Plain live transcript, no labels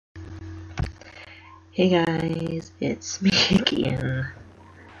Hey guys, it's me again.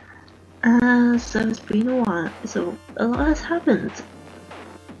 So it's been a while, so a lot has happened.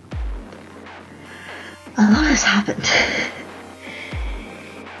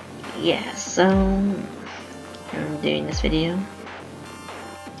 Yeah, so I'm doing this video.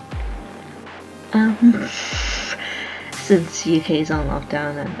 Since UK is on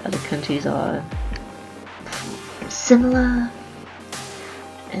lockdown and other countries are similar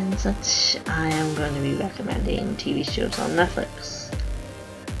and such, I am going to be recommending TV shows on Netflix.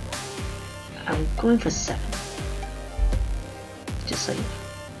 I'm going for 7. Just so you know.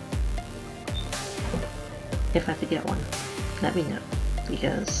 If I forget one, let me know,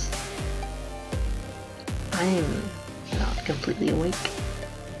 because I'm not completely awake.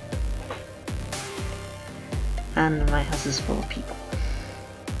 And my house is full of people.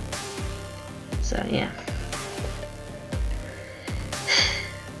 So yeah.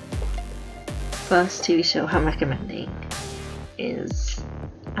 First TV show I'm recommending is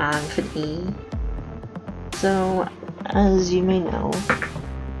Anthony. So, as you may know,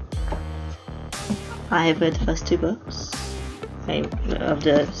 I have read the first 2 books of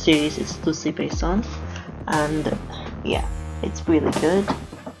the series it's loosely based on, and yeah, it's really good.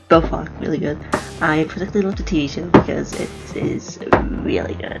 Both are really good. I particularly love the TV show because it is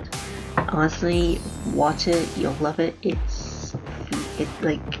really good. Honestly, watch it, you'll love it. It's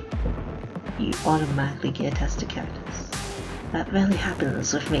like you automatically get attached to characters. That rarely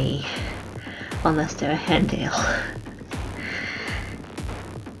happens with me, unless they're a Handale.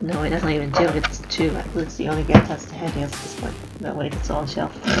 No, that's not even joke, it's true. At least you only get attached to Handales at this point. No, wait, it's on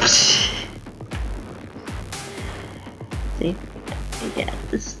shelf. See? Yeah,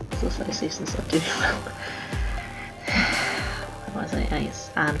 this looks season stuff doing well. What was I? Oh yes,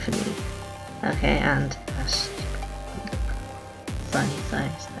 Anthony. Okay, and sorry.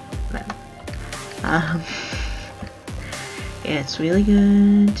 Yeah, it's really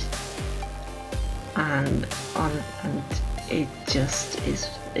good, and it just is.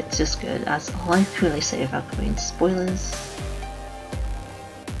 It's just good. That's all I can really say without going into spoilers.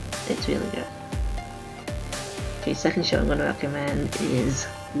 It's really good. Okay, second show I'm going to recommend is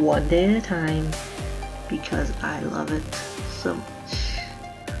One Day at a Time, because I love it so much.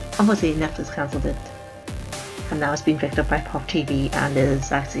 Obviously Netflix cancelled it, and now it's being picked up by Pop TV, and it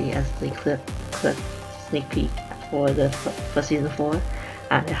is actually as the clip sneak peek for season 4,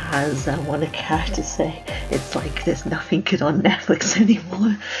 and it has one of the characters say it's like there's nothing good on Netflix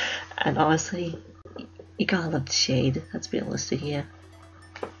anymore, and honestly, you gotta love the shade. Let's be realistic here.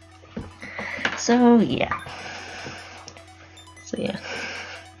 So yeah.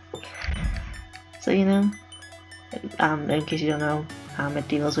 So you know, in case you don't know, it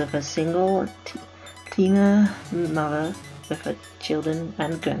deals with a single teen mother with her children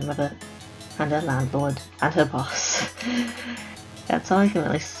and grandmother and her landlord and her boss. That's all I can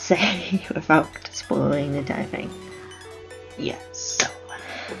really say without spoiling the entire thing. Yeah, so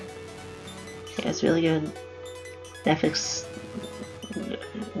yeah, it's really good. Netflix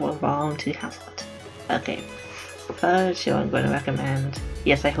were wrong to cancel it. Okay, third show I'm going to recommend.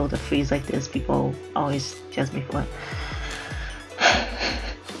 Yes, I hold a freeze like this. People always judge me for it.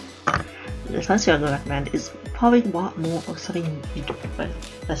 The first show I'm going to recommend is probably a lot more of something you don't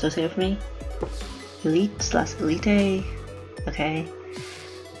associate with me. Elite/Elite. Okay,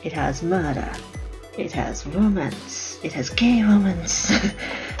 it has murder, it has romance, it has gay romance.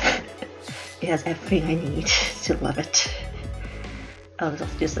 It has everything I need to love it. Oh, there's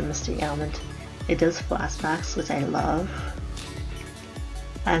also just a mystery element. It does flashbacks, which I love,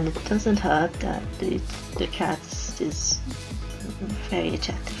 and it doesn't hurt that the cat is very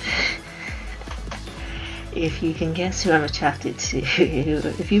attractive. If you can guess who I'm attracted to,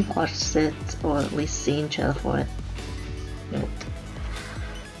 if you've watched it or at least seen trailer for it,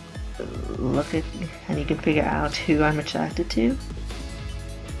 look at and you can figure out who I'm attracted to.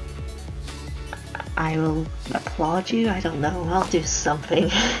 I will applaud you. I don't know. I'll do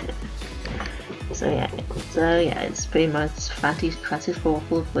something. So yeah, it's pretty much fantasy full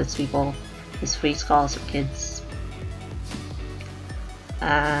of rich people. There's free scholars for kids,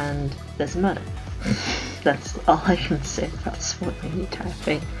 and there's murder. That's all I can say about spoiling the entire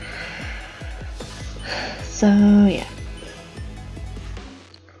thing. So yeah.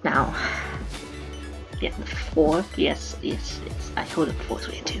 Now, yeah, the 4th, yes, I hold it 4th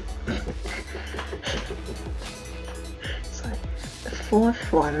way too. So, the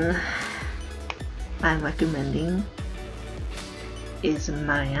 4th one I'm recommending is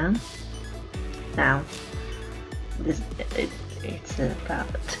Maya. Now, it's about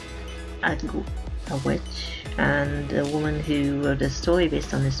a witch and a woman who wrote a story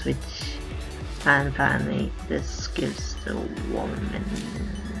based on this witch and apparently this gives the woman,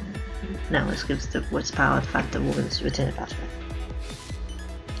 no, this gives the witch power, the fact the woman's written about her.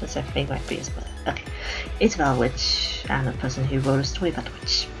 That's everything might be, but okay. It's about a witch and a person who wrote a story about the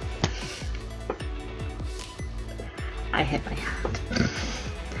witch. I hit my hand.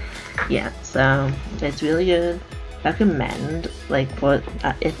 Yeah, so it's really good. Recommend, like, for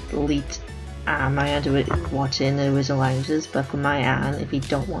elite Maya to watch in the original languages, but for my Anne, if you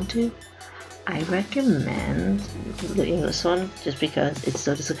don't want to, I recommend the English one just because it's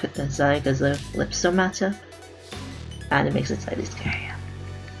so disconcerting because the lips don't match up and it makes it slightly scarier.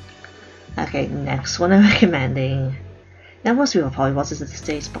 Okay, next one I'm recommending, now most people probably watch this at this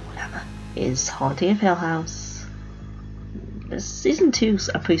stage, but whatever, is Haunting of Hill House. Season 2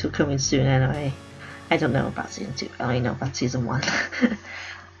 I'm pretty sure coming soon anyway. I don't know about season 2, I only know about season 1.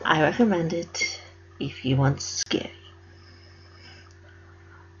 I recommend it if you want scary.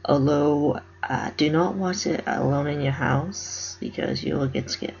 Although, do not watch it alone in your house because you'll get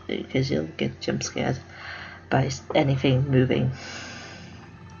scared, because you'll get jump scared by anything moving.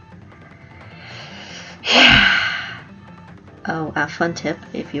 Oh, a fun tip,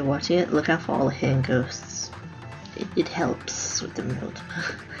 if you're watching it, look out for all the hidden ghosts. It helps with the mood.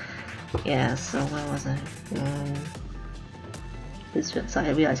 Yeah, so where was I? Sorry,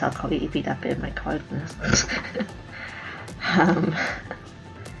 I realised how creepy that bit of my card was.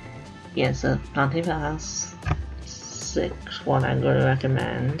 Yeah, so Haunting Hill House. 6th one I'm going to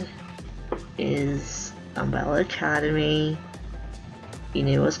recommend is Umbrella Academy. You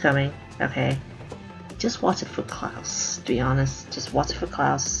knew it was coming, okay. Just watch it for Klaus, to be honest. Just watch it for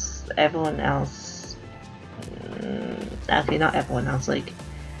Klaus. Everyone else, actually not everyone else, like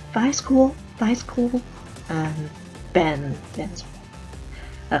Vi's cool, and Ben's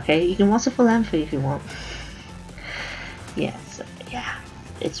okay. You can watch it for Lamprey if you want. Yeah, so yeah,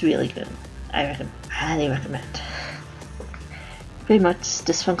 it's really good. I highly recommend. Pretty much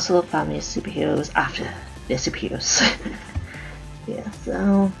dysfunctional family of superheroes after they're superheroes. Yeah,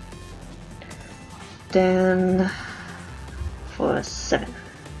 so then for 7,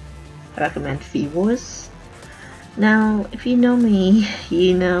 I recommend V-Wars. Now, if you know me,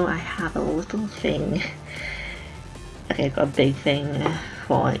 you know I have a little thing. Okay, I've got a big thing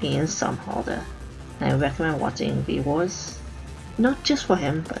for Ian Somerhalder. I recommend watching V-Wars. Not just for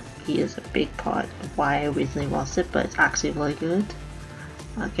him, but he is a big part of why I originally watched it, but it's actually really good.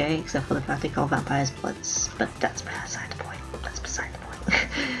 Okay, except for the fact they call vampires bloods, but that's beside the point.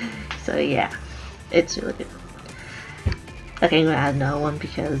 So yeah, it's really good. Okay, I'm gonna add another one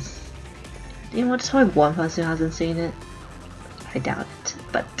because, you know what, there's probably one person who hasn't seen it. I doubt it,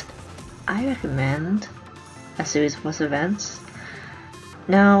 but I recommend A Series of Plus Events.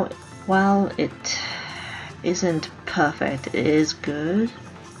 Now, while it isn't perfect, it is good.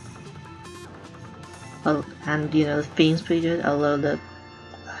 Oh, and you know, the theme's pretty good, although the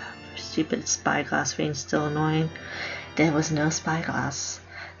stupid spyglass thing's still annoying. There was no spyglass.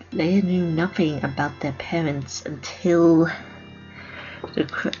 They knew nothing about their parents until the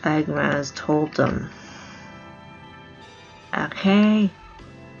Cragmars told them. Okay.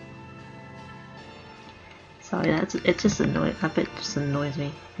 Sorry, it just annoys. I bet it just annoys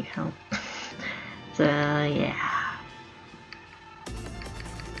me. How? So yeah.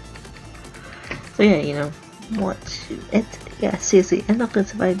 So yeah, you know what? Yeah. Seriously, I'm not gonna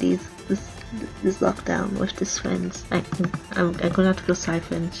survive this lockdown with this friends. I'm gonna have to go side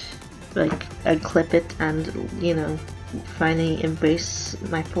fringe, like unclip it and, you know, finally embrace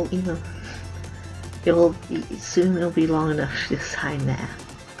my full emo. Soon it'll be long enough to sign there,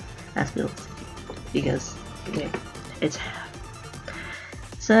 as we'll see, because yeah, it's.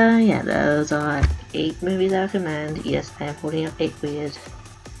 So yeah, those are 8 movies I recommend. Yes, I am holding up 8 weird.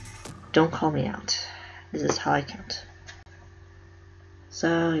 Don't call me out. This is how I count.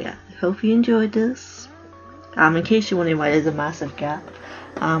 So yeah, I hope you enjoyed this. In case you're wondering why there's a massive gap,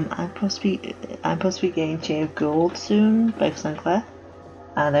 I'm supposed to be getting Chain of Gold soon by Sinclair,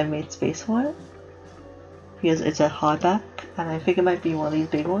 and I made space for it because it's a hardback, and I think it might be one of these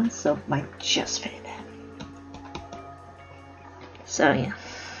big ones, so it might just fit in there. So yeah,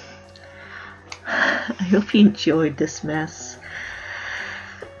 I hope you enjoyed this mess.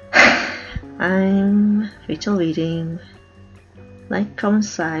 I'm Rachel Reading. Like, comment,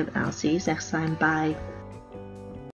 subscribe, and I'll see you next time. Bye.